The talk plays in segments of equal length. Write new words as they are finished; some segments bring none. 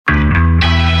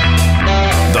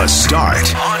The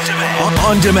Start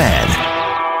on demand.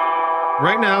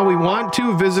 Right now, we want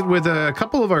to visit with a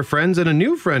couple of our friends and a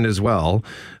new friend as well,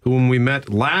 whom we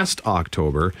met last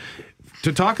October,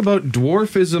 to talk about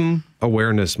Dwarfism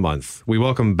Awareness Month. We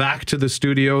welcome back to the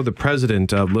studio the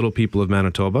president of Little People of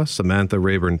Manitoba, Samantha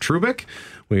Rayburn-Trubyk.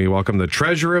 We welcome the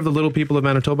treasurer of the Little People of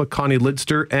Manitoba, Connie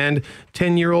Lidster, and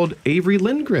 10-year-old Avery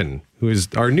Lindgren, who is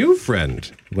our new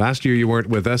friend. Last year you weren't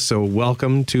with us, so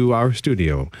welcome to our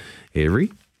studio.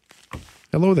 Avery,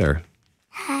 hello there.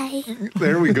 Hi.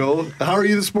 There we go. How are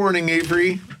you this morning,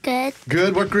 Avery? Good.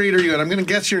 Good. What grade are you in? I'm going to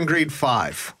guess you're in grade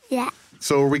 5. Yeah.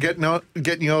 So are we getting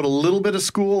you out a little bit of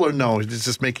school, or no? It's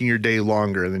just making your day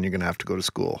longer, and then you're going to have to go to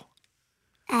school.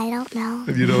 I don't know.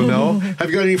 You don't know? Have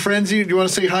you got any friends? Do you want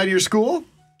to say hi to your school?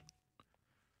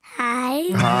 Hi.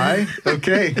 Hi.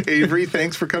 Okay. Avery,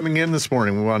 thanks for coming in this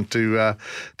morning. We want to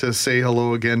say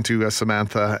hello again to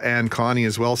Samantha and Connie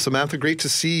as well. Samantha, great to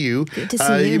see you. Good to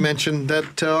see you. You mentioned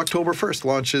that October 1st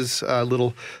launches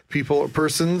Little People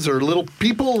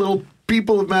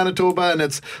of Manitoba, and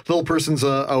it's Little Persons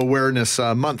Awareness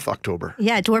Month, October.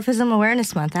 Yeah, Dwarfism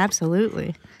Awareness Month,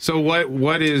 absolutely. So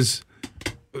what is,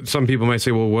 some people might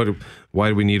say, well, why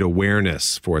do we need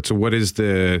awareness for it? So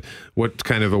what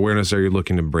kind of awareness are you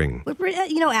looking to bring?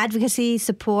 Advocacy,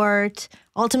 support.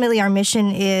 Ultimately, our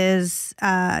mission is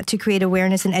to create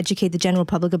awareness and educate the general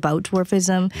public about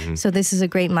dwarfism. Mm-hmm. So this is a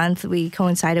great month. We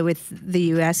coincided with the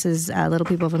U.S.'s Little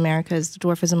People of America's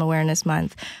Dwarfism Awareness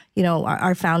Month. You know,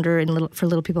 our founder for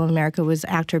Little People of America was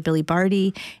actor Billy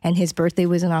Barty, and his birthday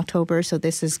was in October. So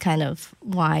this is kind of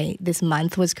why this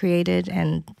month was created,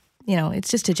 and it's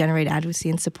just to generate advocacy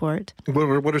and support.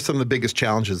 What are some of the biggest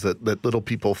challenges that little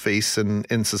people face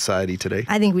in society today?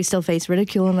 I think we still face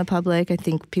ridicule in the public. I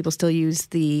think people still use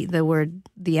the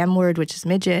M word, which is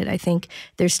midget. I think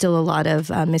there's still a lot of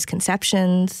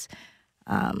misconceptions.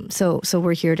 So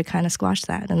we're here to kind of squash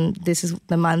that. And this is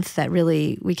the month that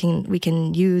really we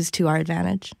can use to our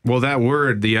advantage. Well, that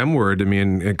word, the M word, I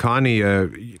mean,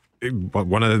 Connie,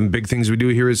 one of the big things we do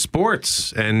here is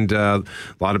sports, and a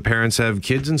lot of parents have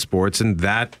kids in sports, and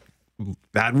that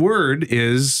word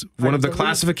is one of the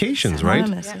classifications, right?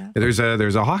 Yeah. There's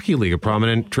a hockey league, a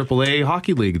prominent AAA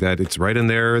hockey league, that it's right in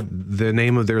there, the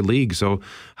name of their league. So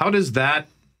how does that,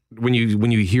 when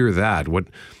you hear that,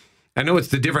 I know it's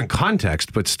the different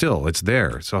context, but still, it's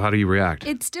there. So how do you react?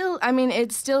 It still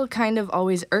kind of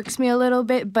always irks me a little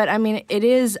bit, but I mean, it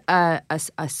is a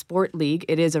sport league.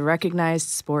 It is a recognized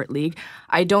sport league.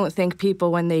 I don't think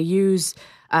people, when they use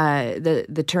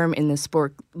the term in the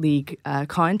sport league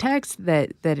context,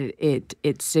 that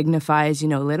it signifies,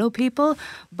 little people,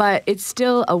 but it's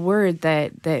still a word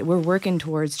that we're working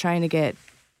towards trying to get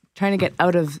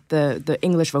out of the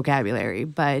English vocabulary.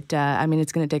 But,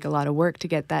 it's going to take a lot of work to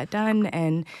get that done.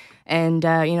 And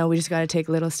we just got to take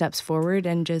little steps forward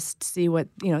and just see what,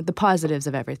 the positives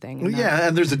of everything. Yeah,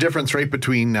 and there's a difference, right,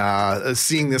 between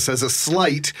seeing this as a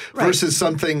slight versus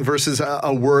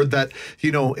a word that,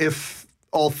 if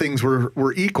all things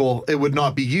were equal, it would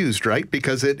not be used, right?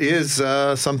 Because it is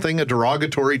a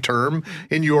derogatory term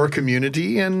in your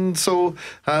community. And so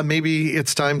maybe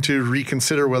it's time to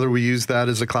reconsider whether we use that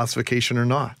as a classification or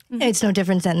not. It's no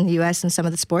different than in the U.S. and some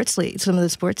of the sports leagues, some of the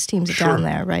sports teams down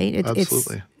there, right?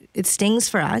 Absolutely. It stings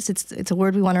for us. It's a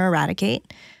word we want to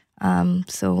eradicate.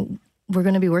 So we're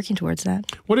going to be working towards that.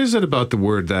 What is it about the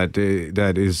word that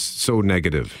is so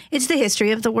negative? It's the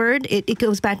history of the word. It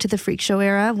goes back to the freak show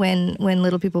era when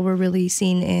little people were really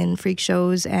seen in freak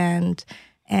shows and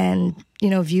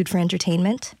viewed for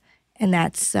entertainment, and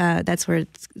that's where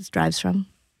it drives from.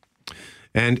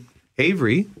 And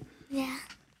Avery, Yeah.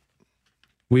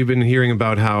 we've been hearing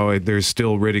about how there's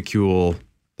still ridicule,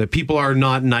 that people are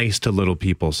not nice to little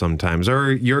people sometimes.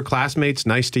 Are your classmates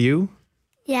nice to you?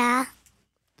 Yeah.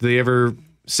 Do they ever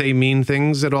say mean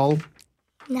things at all?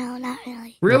 No, not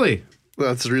really. Really?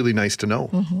 That's really nice to know.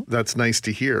 Mm-hmm. That's nice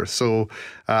to hear. So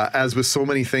as with so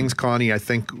many things, Connie, I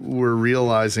think we're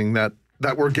realizing that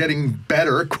we're getting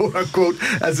better, quote unquote,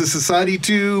 as a society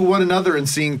to one another, and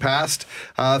seeing past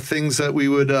things that we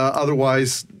would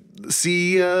otherwise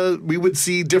see. We would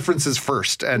see differences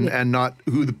first and not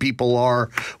who the people are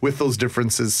with those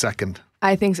differences second.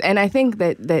 I think so. And I think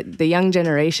that the young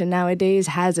generation nowadays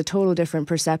has a total different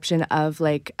perception of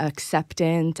like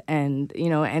acceptance and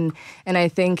I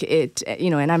think it,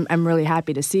 and I'm really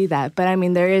happy to see that. But I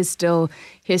mean, there is still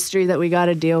history that we got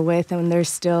to deal with, and there's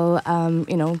still,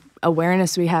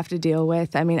 awareness we have to deal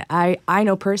with. I mean, I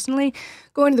know personally,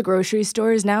 going to the grocery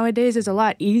stores nowadays is a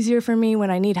lot easier for me when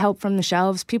I need help from the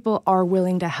shelves. People are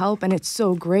willing to help, and it's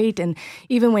so great. And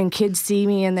even when kids see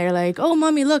me and they're like, oh,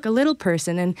 Mommy, look, a little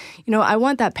person. And, I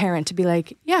want that parent to be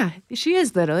like, yeah, she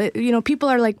is little. People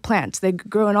are like plants. They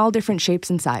grow in all different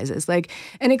shapes and sizes.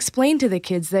 And explain to the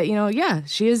kids that, yeah,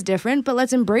 she is different, but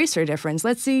let's embrace her difference.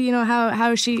 Let's see,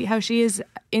 how she is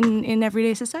in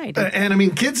everyday society. And I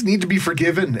mean, kids need to be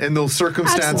forgiven in those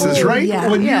circumstances, Absolutely. right? Yeah.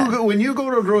 When you go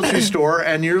to a grocery store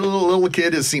and your little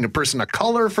kid has seen a person of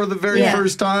color for the very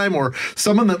first time, or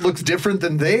someone that looks different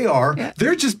than they are,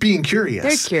 they're just being curious.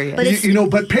 They're curious.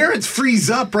 But parents freeze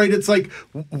up, right? It's like,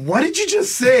 what did you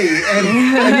just say? And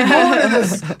you go into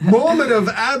this moment of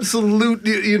absolute,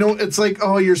 it's like,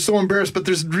 oh, you're so embarrassed, but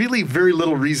there's really very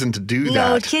little reason to do that.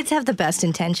 No, kids have the best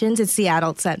intentions. It's the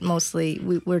adults that mostly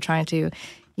we're trying to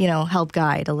help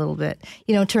guide a little bit.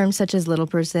 Terms such as little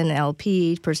person,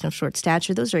 LP, person of short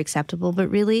stature, those are acceptable, but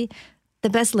really the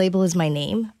best label is my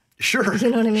name. Sure. You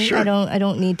know what I mean? Sure. I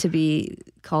don't need to be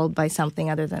called by something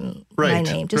other than my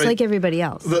name, just like everybody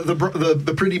else.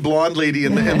 The pretty blonde lady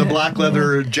in the black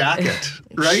leather jacket,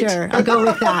 right? Sure, I'll go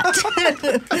with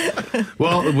that.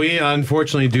 Well, we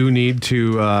unfortunately do need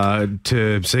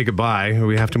to say goodbye.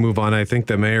 We have to move on. I think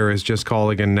the mayor is just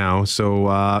calling in now.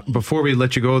 So before we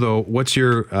let you go, though, what's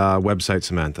your website,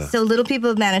 Samantha? So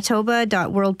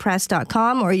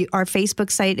littlepeopleofmanitoba.wordpress.com, or our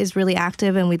Facebook site is really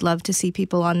active, and we'd love to see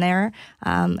people on there,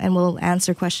 and we'll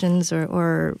answer questions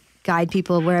or guide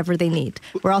people wherever they need.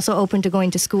 We're also open to going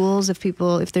to schools. If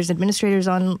there's administrators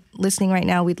on listening right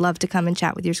now, we'd love to come and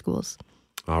chat with your schools.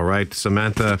 All right.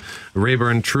 Samantha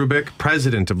Rayburn-Trubyk,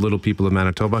 president of Little People of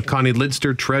Manitoba, Connie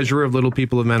Lidster, treasurer of Little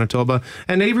People of Manitoba,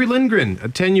 and Avery Lindgren, a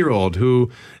 10-year-old who,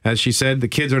 as she said, the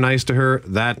kids are nice to her.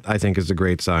 That, I think, is a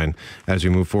great sign as we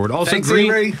move forward. Also, Thanks,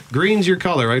 Avery. green's your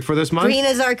color, right, for this month? Green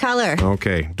is our color.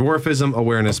 Okay. Dwarfism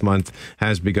Awareness Month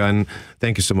has begun.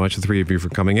 Thank you so much, the three of you, for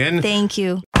coming in. Thank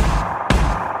you.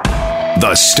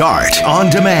 The Start on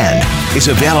Demand is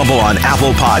available on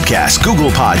Apple Podcasts, Google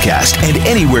Podcasts, and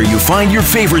anywhere you find your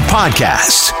favorite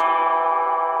podcasts.